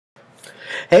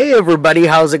Hey everybody,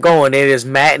 how's it going? It is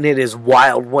Matt and it is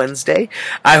Wild Wednesday.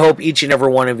 I hope each and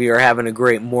every one of you are having a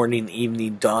great morning,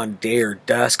 evening, dawn, day, or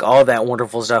dusk, all that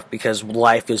wonderful stuff because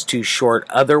life is too short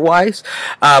otherwise.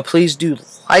 Please do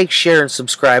like, share, and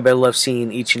subscribe. I love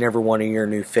seeing each and every one of your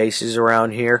new faces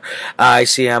around here. I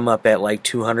see I'm up at like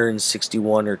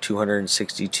 261 or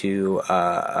 262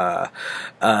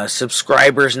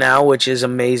 subscribers now, which is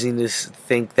amazing to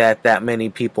think that that many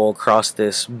people across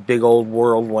this big old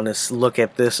world want to look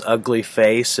at this ugly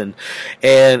face and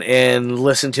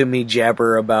listen to me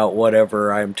jabber about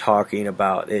whatever I'm talking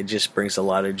about. It just brings a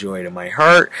lot of joy to my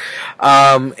heart.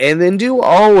 And then do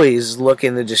always look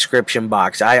in the description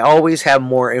box. I always have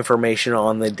more information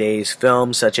on the day's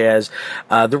film, such as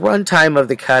the runtime of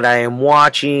the cut I am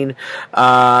watching,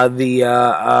 the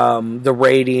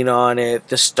rating on it,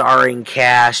 the starring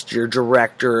cast, your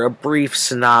director, a brief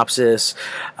synopsis,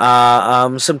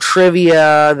 some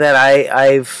trivia that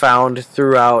I've found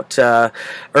throughout, or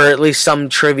at least some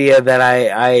trivia that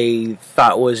I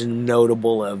thought was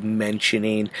notable of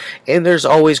mentioning. And there's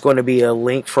always going to be a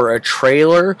link for a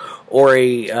trailer or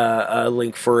a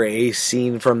link for a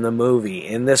scene from the movie.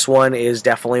 And this one is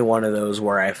definitely one of those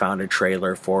where I found a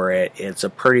trailer for it. It's a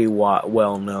pretty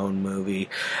well-known movie.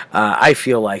 I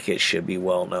feel like it should be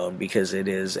well-known because it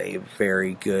is a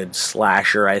very good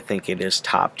slasher. I think it is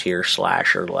top-tier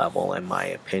slasher level in my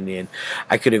opinion.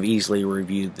 I could have easily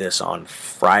reviewed this on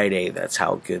Friday. That's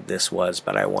how good this was,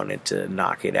 but I wanted to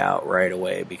knock it out right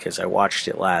away because I watched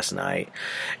it last night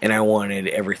and I wanted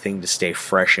everything to stay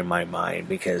fresh in my mind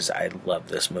because I love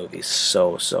this movie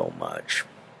so much.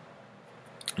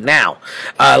 Now,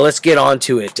 let's get on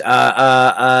to it.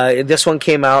 This one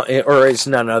came out, or it's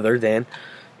none other than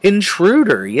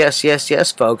Intruder. Yes,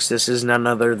 folks. This is none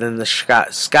other than the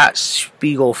Scott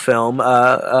Spiegel film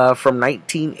from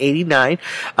 1989.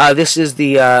 This is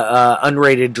the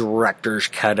unrated director's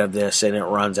cut of this, and it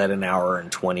runs at an hour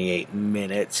and 28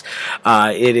 minutes.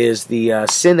 It is the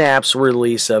Synapse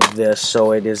release of this,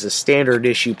 so it is a standard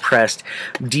issue pressed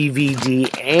DVD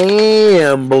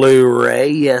and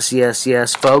Blu-ray.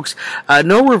 Yes, folks.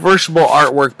 No reversible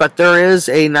artwork, but there is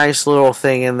a nice little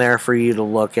thing in there for you to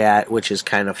look at, which is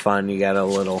kind of fun. You got a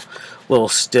little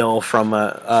still from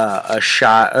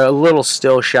a little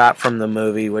still shot from the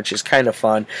movie, which is kind of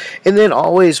fun. And then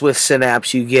always with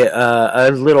Synapse, you get a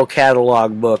little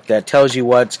catalog book that tells you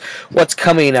what's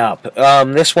coming up.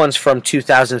 This one's from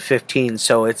 2015,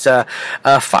 so it's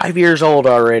 5 years old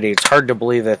already. It's hard to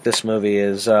believe that this movie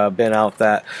has been out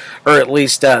that, or at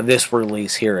least this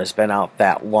release here has been out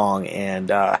that long.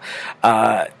 And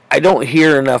I don't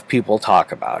hear enough people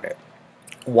talk about it.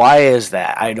 Why is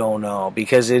that? I don't know,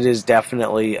 because it is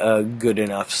definitely a good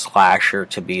enough slasher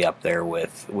to be up there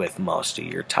with most of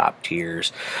your top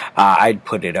tiers. I'd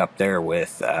put it up there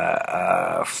with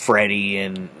Freddy,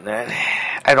 and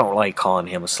I don't like calling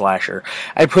him a slasher.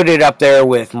 I'd put it up there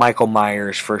with Michael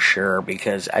Myers for sure,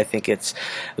 because I think it's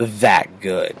that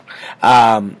good.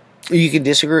 You can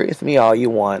disagree with me all you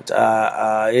want.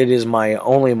 It is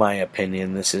only my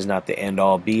opinion. This is not the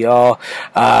end-all, be-all.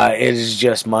 It is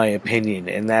just my opinion,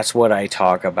 and that's what I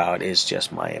talk about, is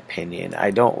just my opinion.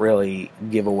 I don't really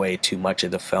give away too much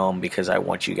of the film because I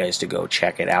want you guys to go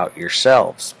check it out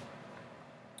yourselves.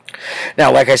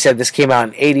 Now, like I said, this came out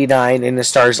in '89, and it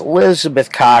stars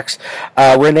Elizabeth Cox,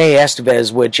 Renee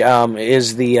Estevez, which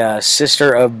is the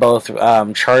sister of both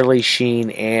Charlie Sheen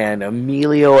and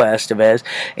Emilio Estevez,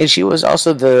 and she was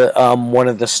also the one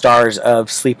of the stars of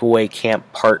Sleepaway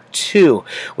Camp Part 2,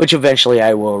 which eventually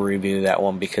I will review that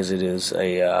one because it is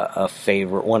a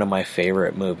favorite, one of my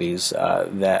favorite movies.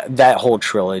 That whole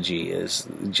trilogy is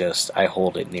just, I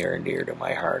hold it near and dear to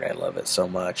my heart. I love it so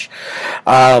much.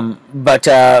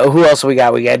 Who else we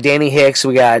got? We got Danny Hicks,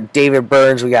 we got David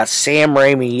Byrnes, we got Sam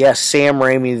Raimi. Yes, Sam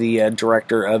Raimi, the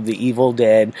director of the Evil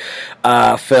Dead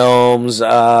films,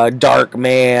 Dark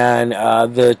Man,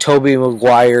 the Tobey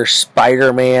Maguire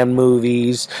Spider-Man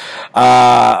movies,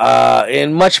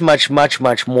 and much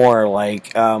more.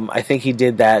 Like, I think he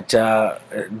did a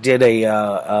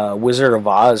Wizard of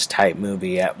Oz type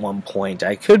movie at one point.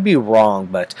 I could be wrong,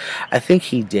 but I think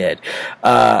he did.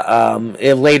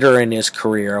 Later in his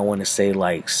career, I want to say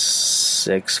like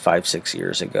 5-6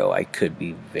 years ago. I could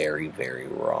be very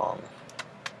wrong.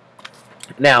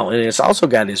 Now, and it's also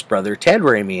got his brother Ted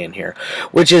Raimi in here,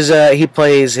 which is he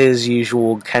plays his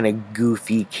usual kind of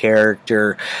goofy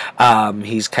character.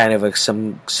 He's kind of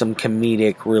some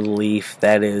comedic relief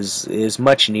that is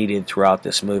much needed throughout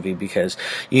this movie, because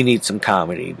you need some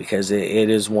comedy, because it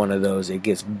is one of those, it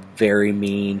gets very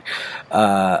mean.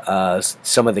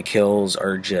 Some of the kills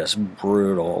are just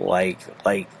brutal, like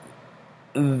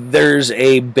there's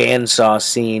a bandsaw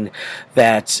scene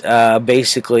that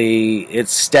basically it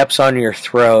steps on your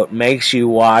throat, makes you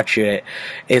watch it,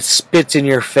 it spits in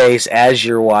your face as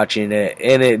you're watching it,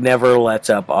 and it never lets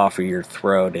up off of your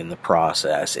throat in the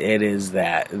process. It is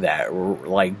that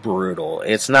like brutal.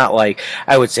 It's not like,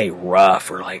 I would say, rough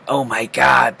or like, oh my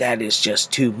god, that is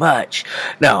just too much.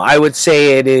 No, I would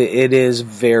say it is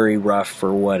very rough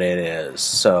for what it is.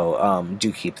 So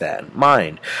do keep that in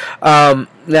mind.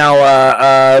 Now,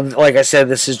 like I said,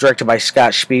 this is directed by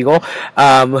Scott Spiegel,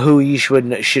 who you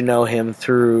should know him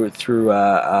through Sam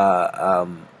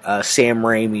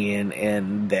Raimi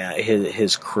and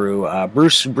his crew.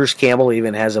 Bruce Campbell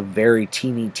even has a very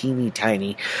teeny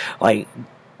tiny, like,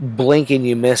 blink and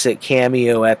you miss it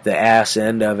cameo at the ass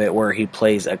end of it where he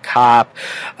plays a cop.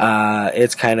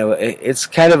 It's kind of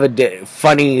a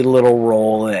funny little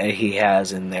role that he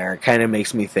has in there. It kind of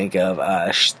makes me think of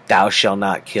Thou Shall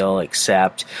Not Kill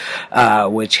Except,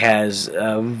 which has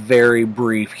a very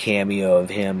brief cameo of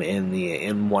him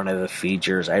in one of the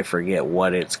features. I forget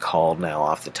what it's called now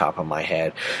off the top of my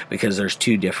head, because there's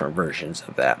two different versions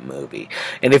of that movie.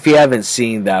 And if you haven't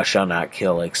seen Thou Shall Not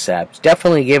Kill Except,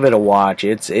 definitely give it a watch.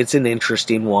 It's an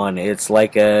interesting one. It's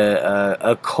like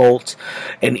a cult,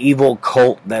 an evil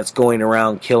cult that's going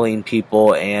around killing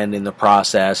people, and in the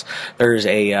process, there's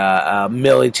a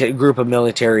group of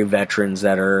military veterans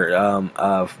that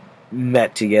are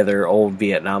met together, old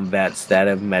Vietnam vets that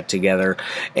have met together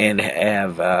and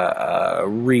have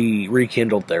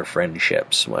rekindled their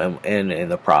friendships, and in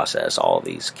the process all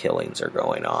these killings are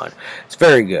going on. It's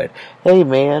very good. Hey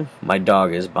man, my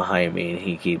dog is behind me and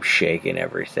he keeps shaking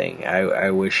everything.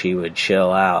 I wish he would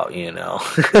chill out, you know.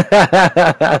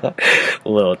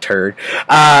 Little turd.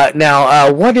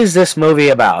 Now, what is this movie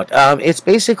about? It's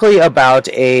basically about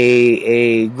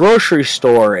a grocery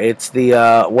store. It's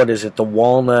the what is it? The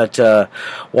Walnut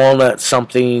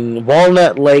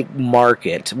Lake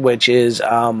Market, which is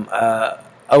a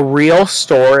real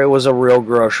store. It was a real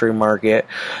grocery market.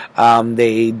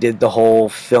 They did the whole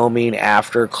filming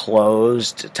after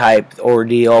closed type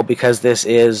ordeal, because this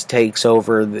takes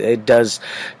over. It does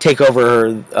take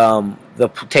over.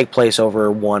 Take place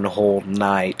over one whole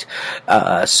night.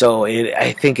 So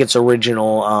I think its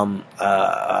original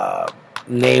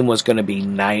name was going to be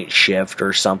Night Shift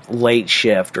or Late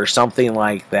Shift or something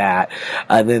like that.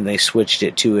 Then they switched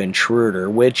it to Intruder,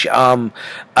 which that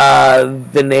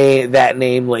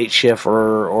name Late Shift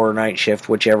or Night Shift,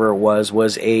 whichever it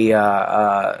was a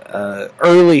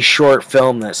early short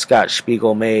film that Scott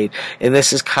Spiegel made, and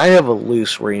this is kind of a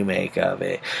loose remake of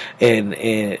it,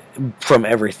 and from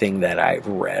everything that I've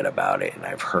read about it and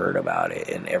I've heard about it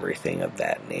and everything of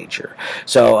that nature.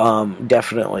 So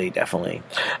definitely.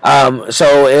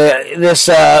 So this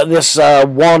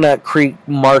Walnut Creek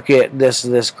Market,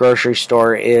 this grocery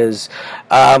store is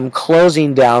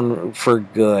closing down for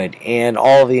good, and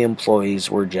all the employees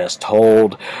were just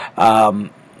told.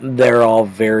 They're all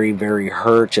very, very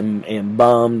hurt and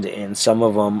bummed, and some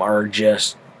of them are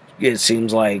just, it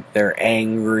seems like they're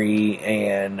angry,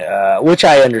 and which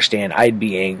I understand. I'd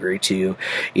be angry too.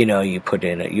 You know, you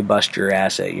bust your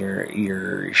ass at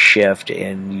your shift,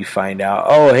 and you find out,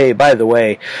 oh hey, by the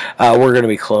way, we're going to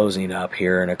be closing up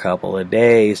here in a couple of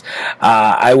days.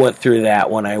 I went through that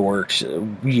when I worked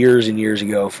years and years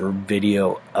ago for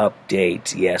Video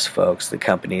Update. Yes, folks, the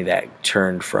company that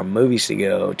turned from Movies to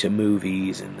Go to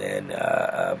Movies, and then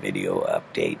Video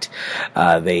Update.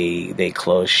 They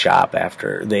closed shop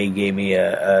after they gave me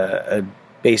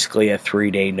basically a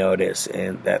 3-day notice,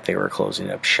 and that they were closing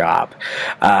up shop.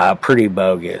 Pretty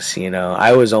bogus, you know.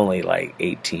 I was only like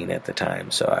 18 at the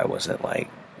time, so I wasn't like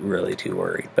really too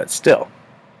worried, but still,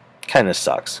 kind of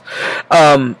sucks.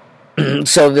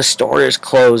 So the store is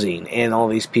closing, and all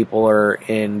these people are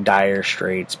in dire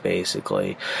straits,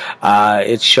 basically.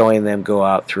 It's showing them go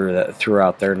out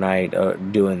throughout their night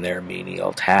doing their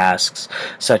menial tasks,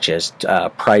 such as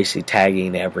pricey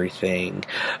tagging everything.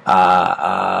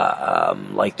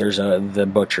 Like there's the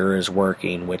butcher is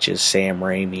working, which is Sam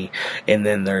Raimi, and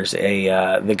then there's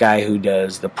the guy who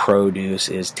does the produce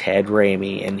is Ted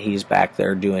Raimi, and he's back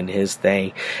there doing his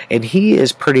thing, and he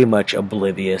is pretty much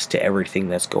oblivious to everything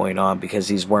that's going on, because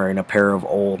he's wearing a pair of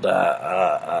old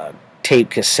tape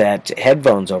cassette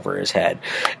headphones over his head,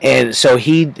 and so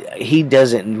he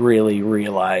doesn't really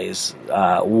realize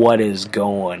what is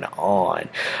going on,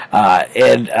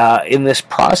 and in this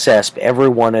process, every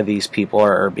one of these people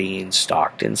are being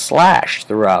stalked and slashed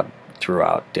throughout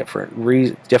different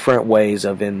ways,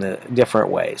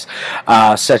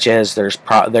 such as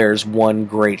there's one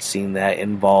great scene that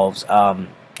involves what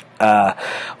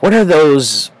are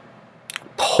those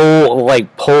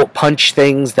punch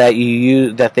things that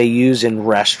they use in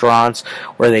restaurants,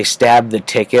 where they stab the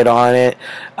ticket on it,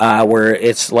 where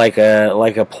it's like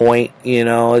a point,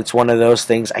 it's one of those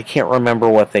things. I can't remember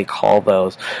what they call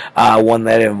those. One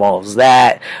that involves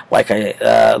that,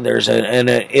 there's an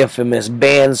infamous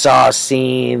bandsaw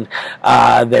scene.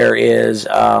 There is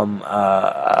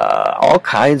all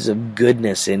kinds of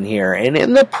goodness in here, and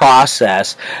in the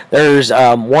process, there's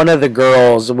one of the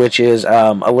girls, which is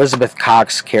Elizabeth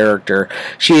Cox's character.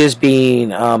 She is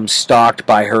being stalked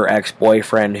by her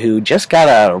ex-boyfriend, who just got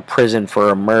out of prison for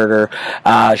a murder.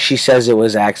 She says it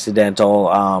was accidental.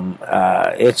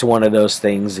 It's one of those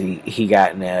things. He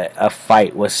got in a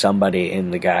fight with somebody,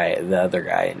 and the other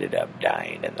guy ended up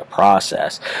dying in the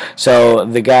process. So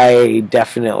the guy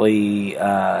definitely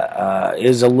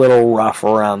is a little rough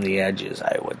around the edges,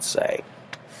 I would say.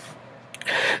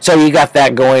 So you got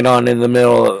that going on in the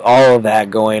middle, all of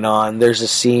that going on. There's a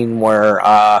scene where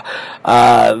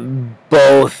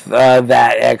both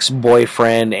that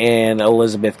ex-boyfriend and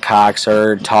Elizabeth Cox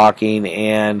are talking,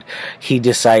 and he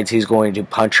decides he's going to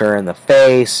punch her in the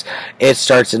face. It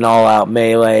starts an all-out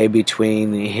melee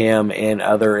between him and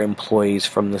other employees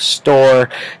from the store,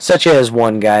 such as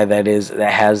one guy that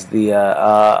has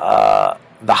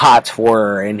the hots for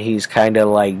her, and he's kind of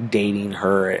like dating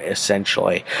her,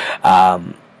 essentially.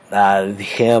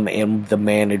 Him and the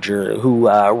manager, who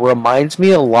reminds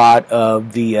me a lot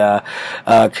of the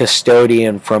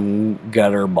custodian from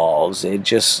Gutterballs.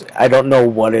 I don't know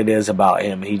what it is about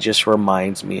him. He just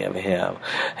reminds me of him.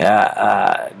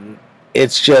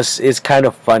 It's kind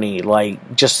of funny,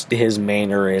 like just his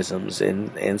mannerisms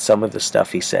and some of the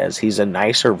stuff he says. He's a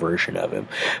nicer version of him,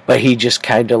 but he just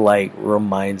kind of like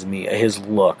reminds me, his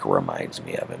look reminds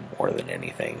me of him more than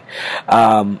anything.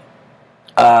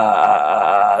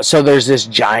 So there's this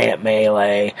giant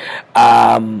melee.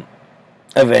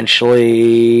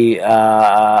 Eventually,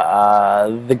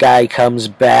 the guy comes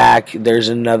back. There's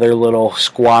another little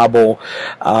squabble.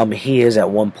 He is at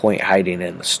one point hiding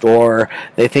in the store.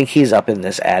 They think he's up in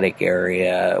this attic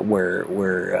area where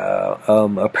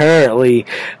apparently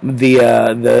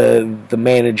the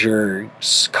manager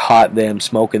caught them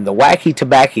smoking the wacky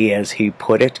tobacco, as he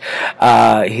put it.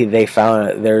 They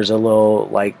found there's a little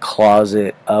like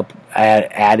closet up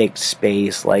attic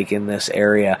space like in this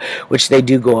area, which they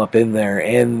do go up in there,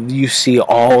 and you see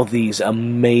all these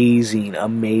amazing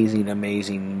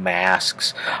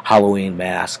masks, Halloween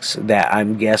masks, that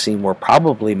I'm guessing were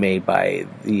probably made by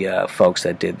the folks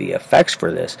that did the effects for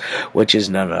this, which is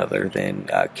none other than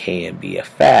K&B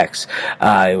Effects.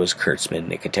 It was Kurtzman,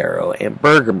 Nicotero, and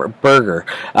Berger.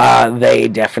 They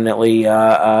definitely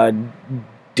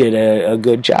did a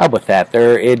good job with that.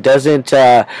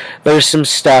 There's some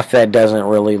stuff that doesn't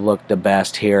really look the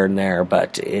best here and there,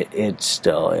 but it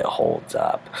still holds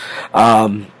up.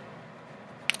 Now,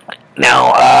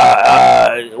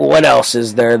 what else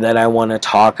is there that I want to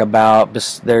talk about?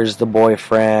 There's the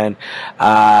boyfriend.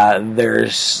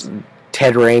 There's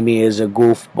Ted Raimi is a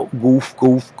goofball.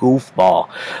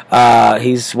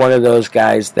 He's one of those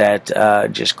guys that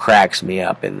just cracks me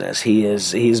up in this.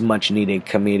 He's much needed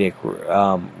comedic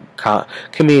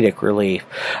relief.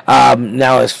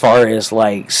 Now, as far as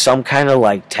like some kind of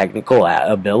like technical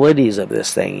abilities of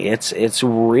this thing, it's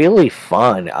really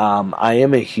fun. I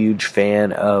am a huge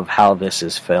fan of how this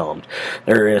is filmed.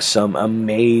 There is some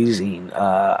amazing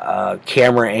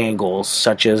camera angles,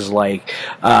 such as like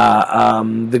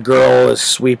the girl is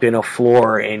sweeping a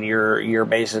floor, and you're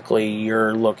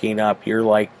looking up.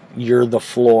 You're the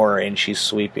floor, and she's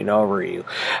sweeping over you.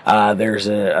 There's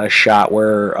a shot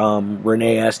where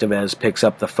Renee Estevez picks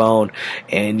up the phone,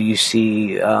 and you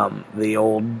see the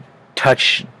old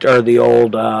touch, or the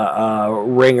old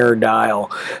ringer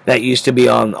dial that used to be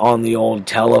on the old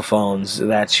telephones.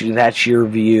 That's your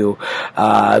view.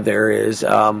 There is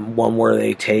one where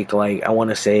they take, like, I want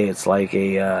to say it's like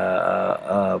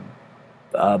a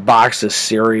box of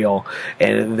cereal,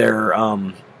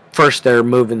 and first they're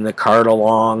moving the cart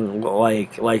along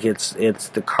like it's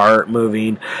the cart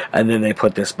moving, and then they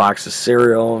put this box of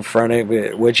cereal in front of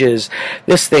it,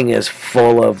 this thing is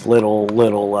full of little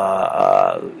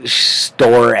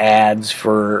store ads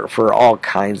for all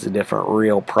kinds of different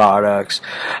real products.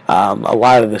 A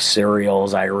lot of the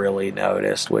cereals I really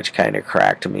noticed, which kind of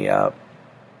cracked me up.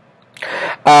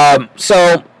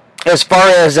 So as far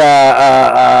as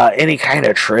any kind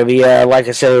of trivia, like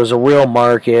I said, it was a real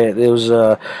market. It was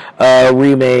a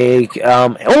remake.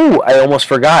 I almost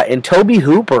forgot. And Tobe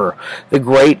Hooper, the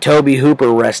great Tobe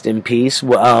Hooper, rest in peace,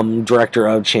 director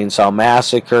of Chainsaw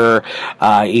Massacre,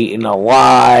 Eaten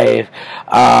Alive.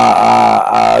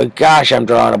 Gosh, I'm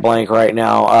drawing a blank right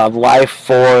now. Life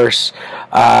Force.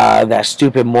 that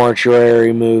stupid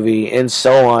mortuary movie, and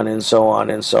so on and so on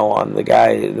and so on. The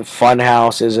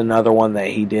Funhouse is another one that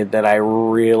he did that I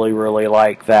really, really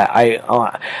like. That I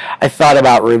thought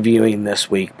about reviewing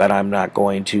this week, but I'm not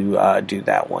going to do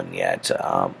that one yet.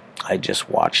 I just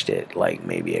watched it like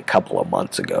maybe a couple of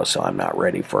months ago, so I'm not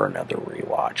ready for another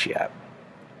rewatch yet.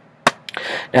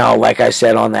 Now, like I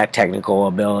said, on that technical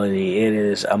ability, it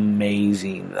is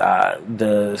amazing.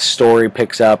 The story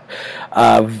picks up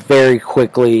very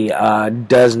quickly,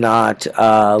 does not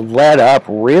let up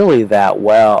really that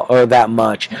well or that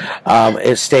much.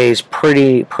 It stays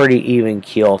pretty even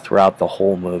keel throughout the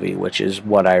whole movie, which is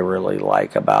what I really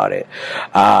like about it.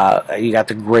 You got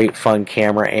the great fun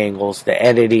camera angles. The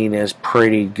editing is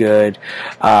pretty good.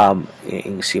 You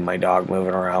can see my dog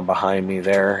moving around behind me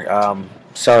there.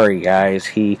 Sorry, guys.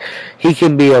 He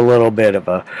can be a little bit of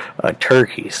a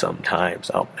turkey sometimes.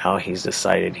 Oh, now he's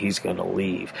decided he's going to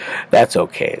leave. That's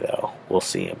okay, though. We'll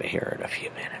see him here in a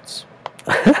few minutes.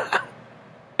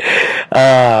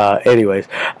 Anyways.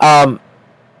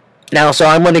 Now, so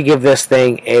I'm going to give this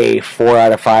thing a 4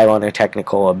 out of 5 on a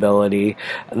technical ability.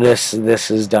 This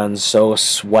is done so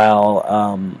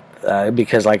swell.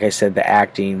 Because, like I said, the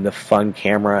acting, the fun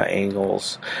camera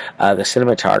angles, the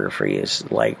cinematography is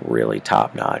like really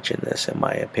top notch in this, in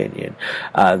my opinion.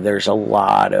 There's a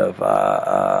lot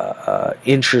of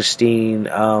interesting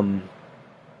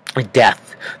death.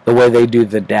 The way they do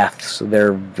the deaths,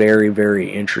 they're very,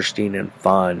 very interesting and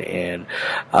fun, and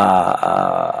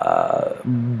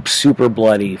super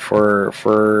bloody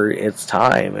for its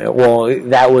time. Well,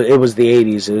 it was the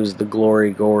 80s. It was the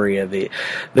gory of the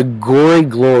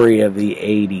glory of the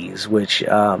 80s, which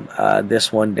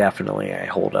this one definitely I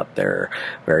hold up there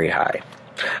very high.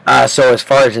 So as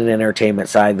far as an entertainment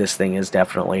side, this thing is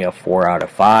definitely a 4 out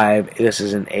of 5. This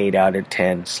is an 8 out of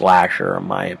 10 slasher, in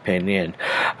my opinion.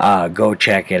 Go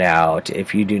check it out.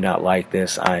 If you do not like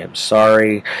this, I am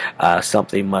sorry.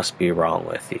 Something must be wrong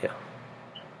with you.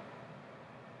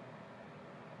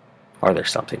 Or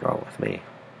there's something wrong with me.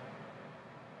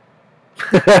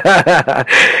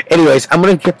 Anyways, I'm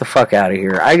gonna get the fuck out of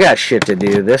here. I got shit to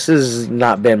do. This has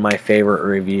not been my favorite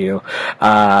review.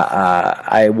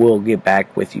 I will get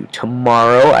back with you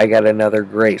tomorrow. I got another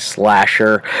great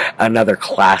slasher, another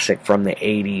classic from the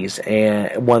 80s,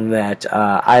 and one that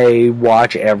I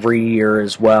watch every year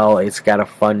as well. It's got a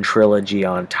fun trilogy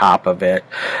on top of it.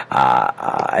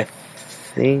 I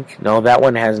think no, that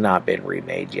one has not been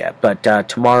remade yet, but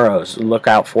tomorrow's, look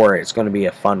out for it. It's going to be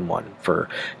a fun one for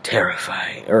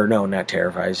Terrifying, or no, not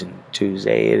Terrifying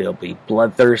Tuesday. It'll be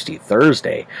Bloodthirsty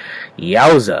Thursday.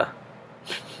 Yowza.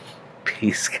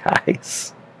 Peace,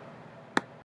 guys.